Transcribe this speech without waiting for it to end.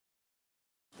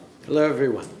Hello,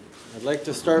 everyone. I'd like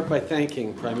to start by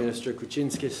thanking Prime Minister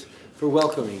Kučinskis for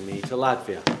welcoming me to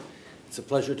Latvia. It's a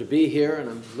pleasure to be here, and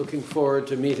I'm looking forward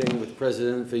to meeting with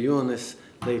President Vijūnas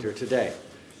later today.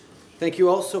 Thank you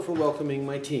also for welcoming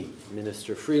my team,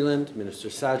 Minister Freeland, Minister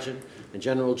Sajjan, and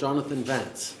General Jonathan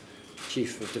Vance,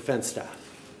 Chief of Defense Staff.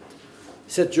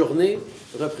 Cette journée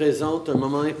représente un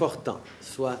moment important,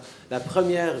 soit la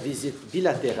première visite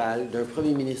bilatérale d'un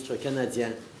Premier ministre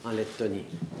canadien en Lettonie.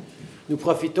 Nous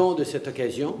profitons de cette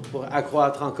occasion pour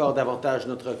accroître encore davantage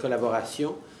notre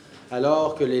collaboration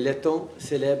alors que les Lettons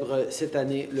célèbrent cette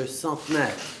année le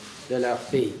centenaire de leur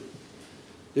pays.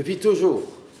 Depuis toujours,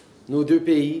 nos deux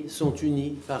pays sont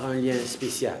unis par un lien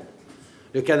spécial.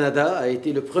 Le Canada a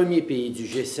été le premier pays du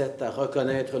G7 à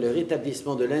reconnaître le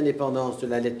rétablissement de l'indépendance de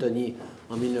la Lettonie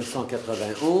en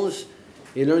 1991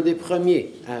 et l'un des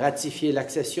premiers à ratifier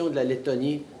l'accession de la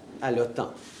Lettonie à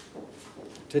l'OTAN.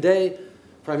 Today,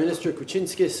 Prime Minister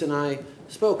Kučinskis and I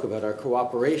spoke about our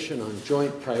cooperation on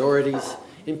joint priorities,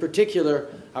 in particular,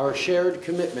 our shared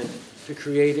commitment to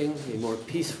creating a more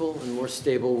peaceful and more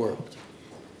stable world.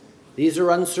 These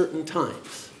are uncertain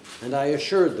times, and I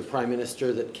assured the Prime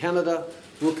Minister that Canada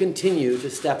will continue to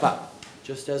step up,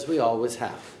 just as we always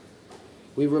have.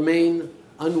 We remain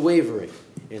unwavering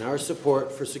in our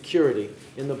support for security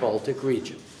in the Baltic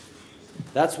region.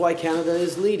 That's why Canada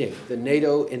is leading the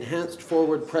NATO Enhanced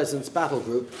Forward Presence Battle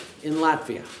Group in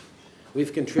Latvia.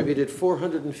 We've contributed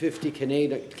 450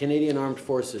 Canadian Armed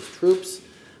Forces troops.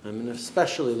 I'm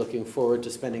especially looking forward to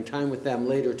spending time with them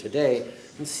later today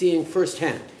and seeing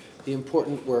firsthand the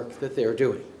important work that they're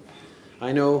doing.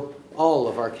 I know all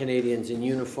of our Canadians in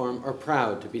uniform are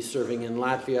proud to be serving in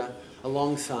Latvia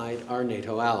alongside our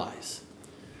NATO allies.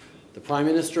 The Prime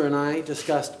Minister and I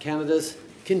discussed Canada's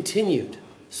continued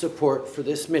support for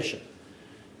this mission,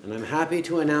 and I'm happy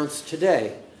to announce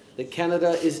today that Canada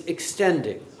is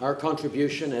extending our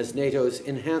contribution as NATO's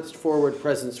Enhanced Forward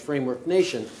Presence Framework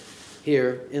nation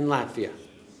here in Latvia.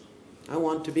 I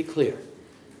want to be clear.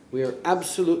 We are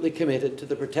absolutely committed to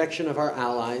the protection of our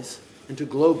allies and to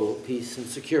global peace and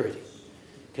security.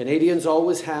 Canadians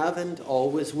always have and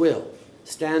always will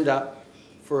stand up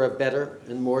for a better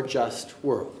and more just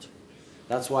world.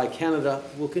 That's why Canada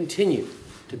will continue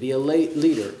to be a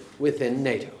leader within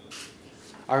NATO.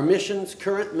 Our mission's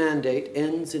current mandate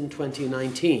ends in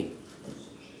 2019,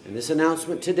 and this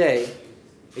announcement today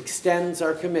extends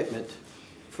our commitment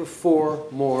for 4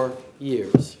 more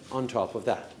years on top of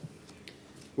that.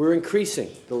 We're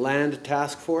increasing the land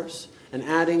task force and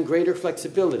adding greater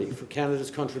flexibility for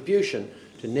Canada's contribution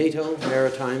to NATO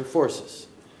maritime forces.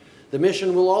 The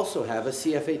mission will also have a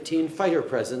CF-18 fighter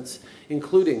presence,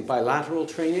 including bilateral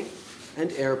training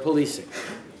and air policing.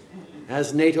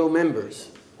 As NATO members,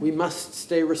 we must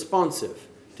stay responsive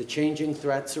to changing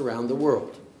threats around the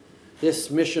world. This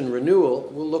mission renewal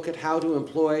will look at how to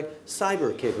employ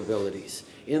cyber capabilities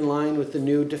in line with the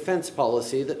new defense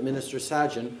policy that Minister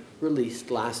Sajjan released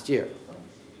last year.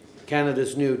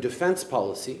 Canada's new defense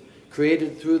policy,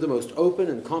 created through the most open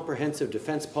and comprehensive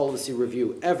defense policy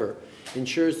review ever,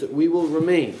 ensures that we will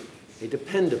remain a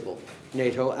dependable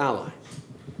NATO ally.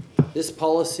 This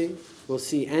policy will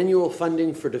see annual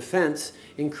funding for defense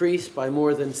increase by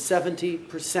more than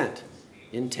 70%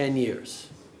 in 10 years.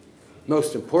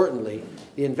 Most importantly,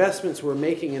 the investments we're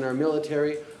making in our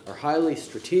military are highly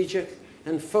strategic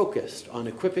and focused on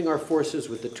equipping our forces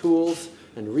with the tools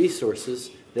and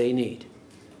resources they need.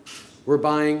 We're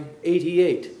buying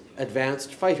 88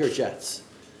 advanced fighter jets.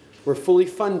 We're fully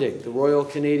funding the Royal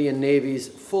Canadian Navy's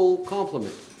full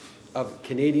complement of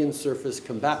Canadian surface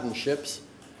combatant ships.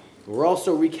 We're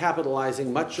also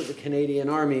recapitalizing much of the Canadian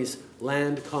Army's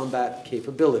land combat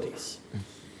capabilities.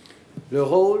 Le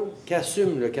rôle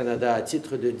qu'assume le Canada à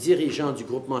titre de dirigeant du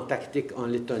groupement tactique en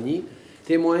Lettonie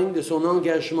témoigne de son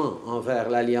engagement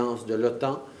envers l'alliance de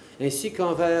l'OTAN ainsi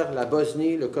qu'envers la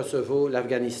Bosnie, le Kosovo,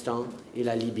 l'Afghanistan et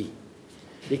la Libye.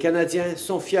 Les Canadiens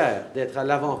sont fiers d'être à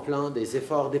l'avant-plan des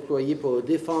efforts déployés pour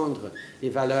défendre les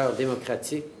valeurs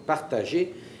démocratiques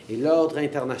partagées et l'ordre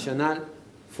international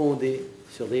fondé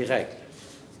sur des règles.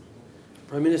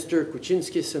 Prime Minister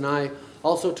Kučinskis and I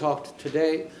also talked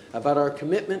today about our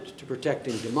commitment to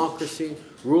protecting democracy,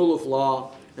 rule of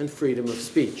law, and freedom of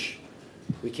speech.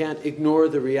 We can't ignore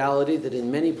the reality that in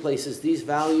many places these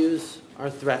values are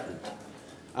threatened.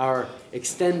 Our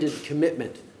extended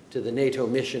commitment to the NATO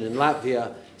mission in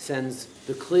Latvia sends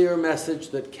the clear message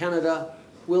that Canada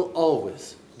will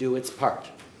always do its part.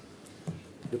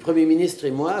 Le Premier ministre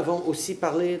et moi avons aussi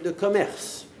parlé de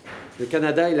commerce. Le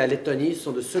Canada et la Lettonie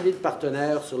sont de solides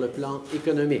partenaires sur le plan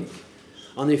économique.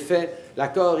 En effet,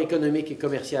 l'accord économique et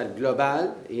commercial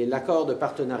global et l'accord de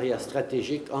partenariat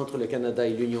stratégique entre le Canada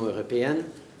et l'Union européenne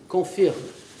confirment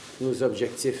nos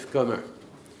objectifs communs.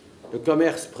 Le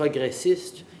commerce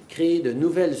progressiste crée de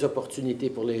nouvelles opportunités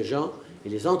pour les gens et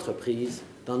les entreprises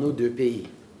dans nos deux pays.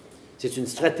 C'est une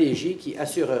stratégie qui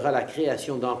assurera la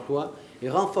création d'emplois et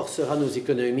renforcera nos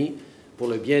économies pour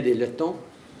le bien des Lettons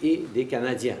et des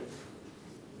Canadiens.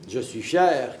 Je suis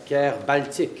fier qu'Air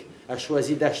Baltique a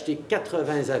choisi d'acheter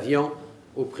 80 avions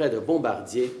auprès de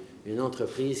Bombardier, une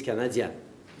entreprise canadienne.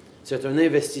 C'est un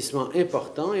investissement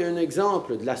important et un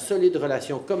exemple de la solide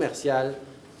relation commerciale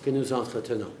que nous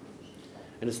entretenons.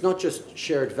 And it's not just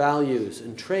shared values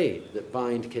and trade that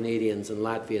bind Canadians and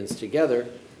Latvians together,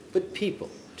 but people,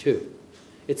 too.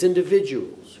 It's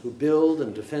individuals who build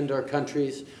and defend our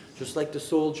countries, just like the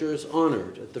soldiers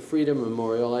honored at the Freedom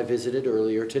Memorial I visited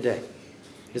earlier today.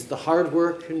 It's the hard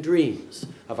work and dreams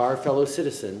of our fellow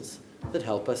citizens that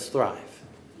help us thrive.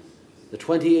 The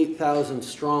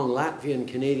 28,000-strong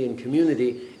Latvian-Canadian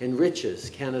community enriches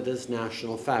Canada's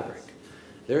national fabric.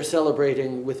 They're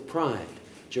celebrating with pride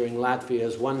during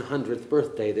Latvia's 100th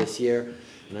birthday this year,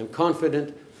 and I'm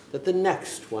confident that the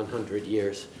next 100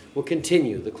 years will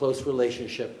continue the close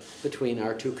relationship between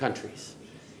our two countries.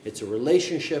 It's a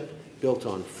relationship built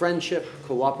on friendship,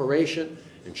 cooperation,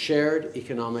 and shared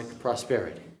economic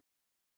prosperity.